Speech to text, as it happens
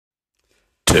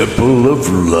Temple of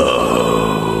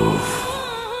Love.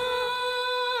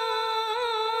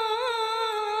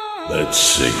 Let's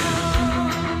sing it.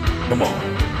 Come on.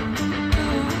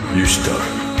 You start.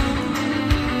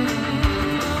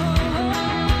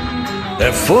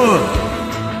 Have fun.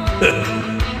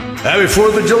 Happy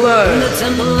 4th of July. In the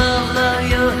temple of love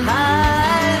you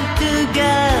hide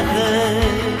together,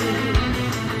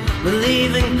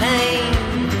 believing pain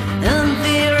and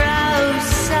fear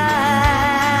outside.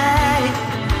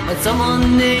 But someone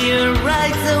near you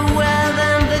writes a well,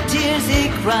 and the tears he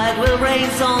cried will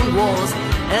raise on walls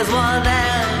as wild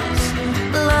as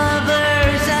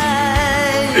lovers'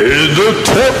 eyes. In the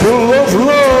temple of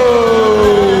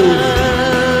love,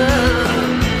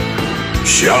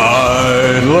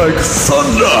 shine like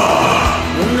thunder.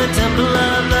 In the temple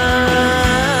of love,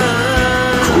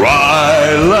 Cry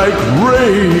like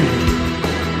rain.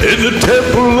 In the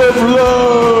temple of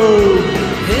love,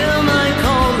 hear my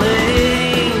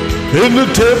calling. in the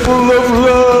temple of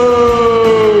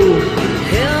love,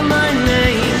 Hear my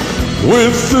name.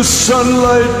 with the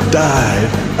sunlight died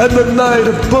and the night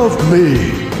above me,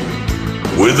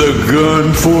 with a gun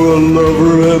for a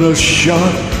lover and a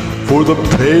shot for the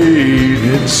pain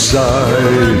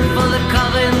inside. For the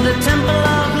cover in the temple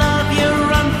of love, you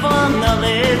run for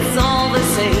another. It's all the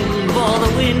same, for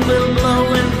the wind will blow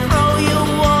and throw your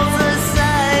walls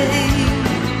aside.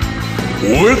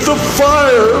 With the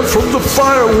fire from the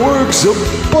fireworks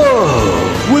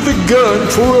above, with a gun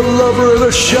for a lover and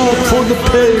a shot for the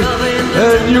pain,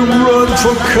 and you run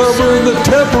for cover in the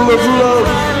temple of love,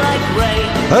 Cry like rain.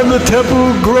 and the temple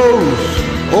grows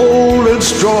old and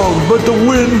strong, but the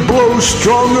wind blows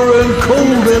stronger and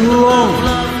cold and long.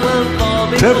 Love will fall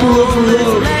Temple of before this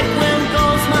love. black wind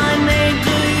calls my name.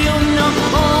 Do you know?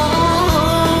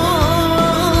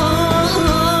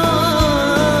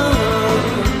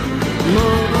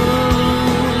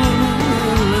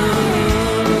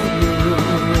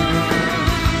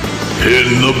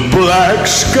 In the black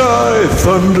sky,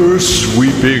 thunder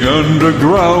sweeping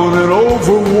underground, and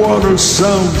over water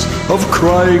sounds of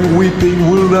crying weeping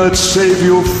will not save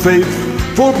your faith.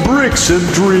 For bricks and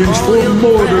dreams, for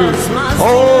mortar,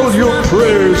 all your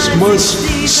prayers must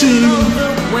seem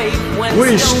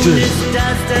wasted.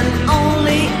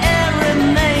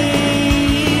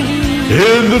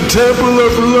 In the temple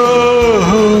of love,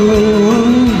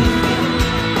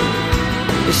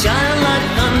 Shine like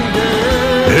thunder,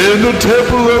 in the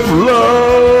temple of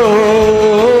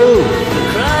love,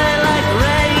 cry like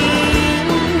rain.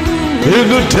 in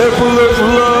the temple of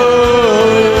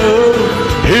love,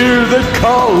 hear the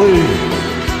calling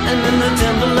And in the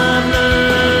temple of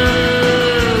love,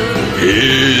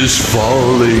 is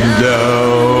falling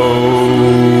down.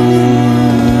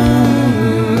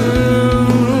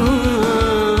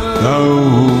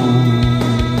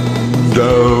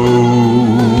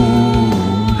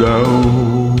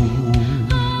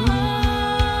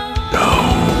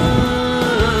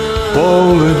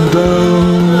 Falling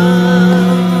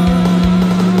down,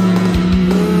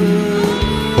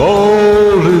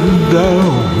 falling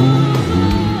down.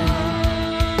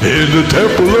 In the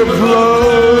temple of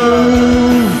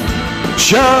love,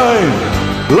 shine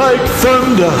like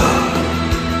thunder.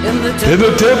 in the In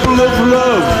the temple of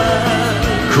love,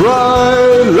 cry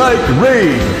like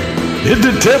rain. In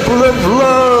the temple of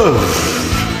love,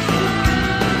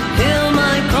 hear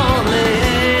my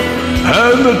calling,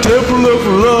 and the temple of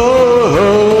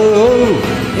love,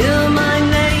 hear my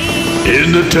name. in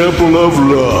the temple of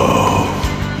love,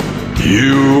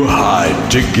 you hide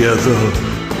together,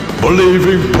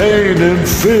 believing pain and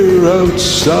fear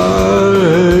outside.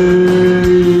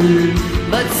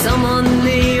 But someone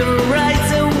near writes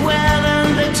a well,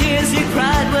 and the tears you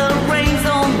cried will raise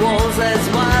on walls as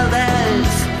wild as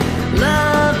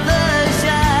lovers'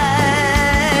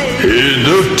 eyes. In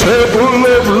the temple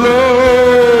of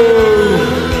love,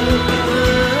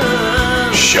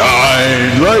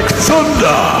 shine like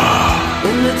thunder.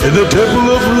 In the temple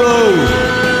of love,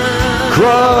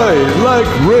 cry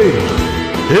like rain.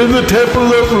 In the temple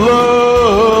of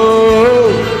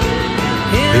love,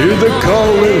 hear the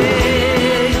calling.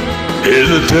 In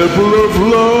the temple of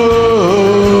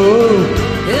love,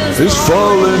 is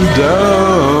falling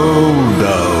down,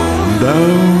 down,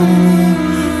 down,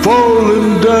 falling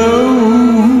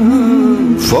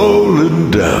down, falling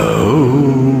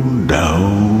down,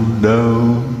 down, down,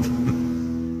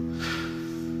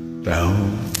 down.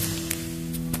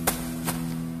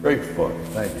 Great fun,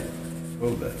 thank you.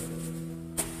 Well done.